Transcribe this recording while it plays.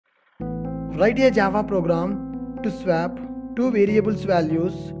Write a Java program to swap two variables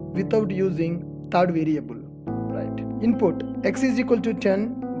values without using third variable. Right. Input x is equal to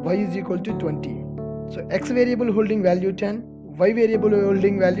 10, y is equal to 20. So x variable holding value 10, y variable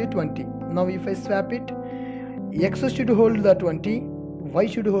holding value 20. Now if I swap it, x should hold the 20, y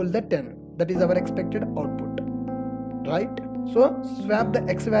should hold the 10. That is our expected output. Right. So swap the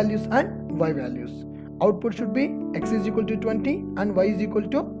x values and y values. Output should be x is equal to 20 and y is equal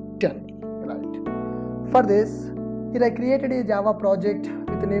to 10. Right. For this, here I created a Java project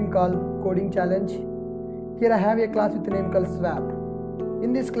with a name called Coding Challenge. Here I have a class with a name called swap.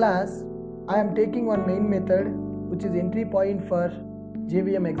 In this class, I am taking one main method which is entry point for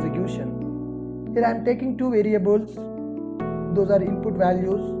JVM execution. Here I am taking two variables. Those are input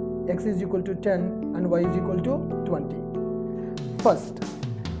values, x is equal to 10 and y is equal to 20. First,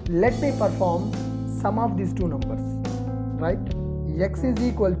 let me perform sum of these two numbers. Right? X is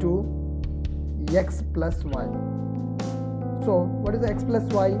equal to x plus y. So what is the x plus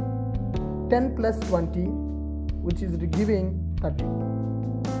y? 10 plus 20, which is giving 30.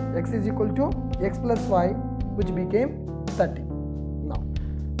 X is equal to x plus y, which became 30. Now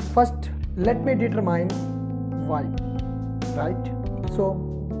first let me determine y. Right? So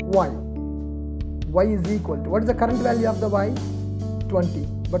y is equal to, what is the current value of the y? 20.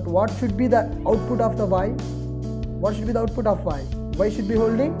 But what should be the output of the y? What should be the output of y? Y should be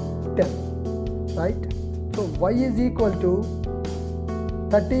holding 10. Right? So y is equal to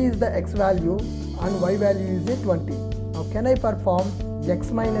 30 is the x value and y value is a 20. Now can I perform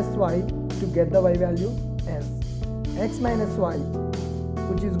x minus y to get the y value? Yes. X minus y,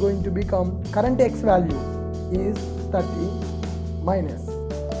 which is going to become, current x value is 30 minus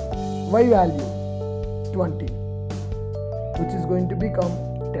y value 20, which is going to become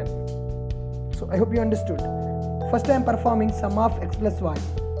 10. So I hope you understood. First I am performing sum of x plus y,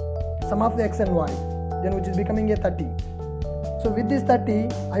 sum of the x and y, then which is becoming a 30. So with this 30,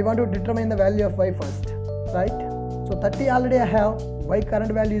 I want to determine the value of y first. Right? So 30 already I have, y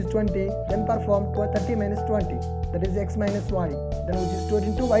current value is 20, then perform 30 minus 20, that is x minus y, then which is stored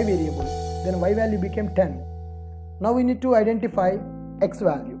into y variable, then y value became 10. Now we need to identify x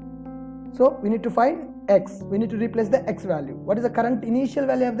value. So we need to find x, we need to replace the x value. What is the current initial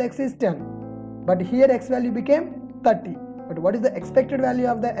value of the x is 10, but here x value became 30. But what is the expected value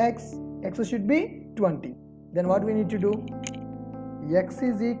of the x? X should be 20. Then what we need to do? X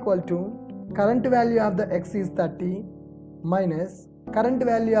is equal to, current value of the x is 30 minus current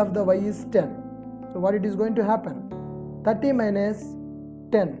value of the y is 10. So what it is going to happen? 30 minus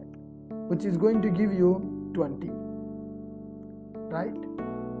 10, which is going to give you 20. Right?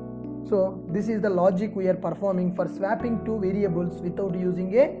 So this is the logic we are performing for swapping two variables without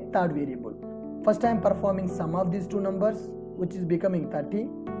using a third variable. First I am performing sum of these two numbers, which is becoming 30.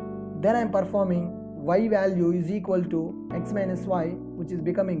 Then I am performing y value is equal to x minus y, which is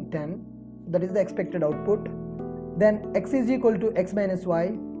becoming 10. That is the expected output. Then x is equal to x minus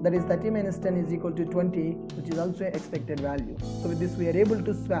y, that is 30 minus 10 is equal to 20, which is also an expected value. So with this we are able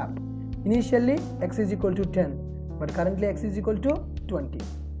to swap. Initially x is equal to 10, but currently x is equal to 20.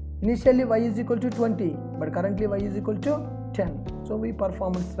 Initially y is equal to 20, but currently y is equal to 10. So we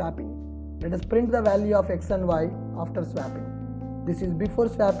performed swapping. Let us print the value of x and y after swapping. This is before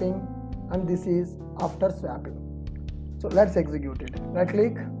swapping and this is after swapping. So let's execute it. Right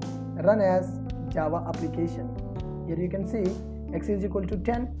click, run as Java application. Here you can see x is equal to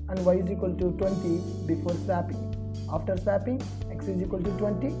 10 and y is equal to 20 before swapping. After swapping, x is equal to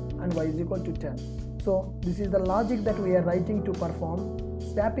 20 and y is equal to 10. So this is the logic that we are writing to perform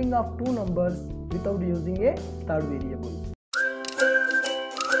swapping of two numbers without using a third variable.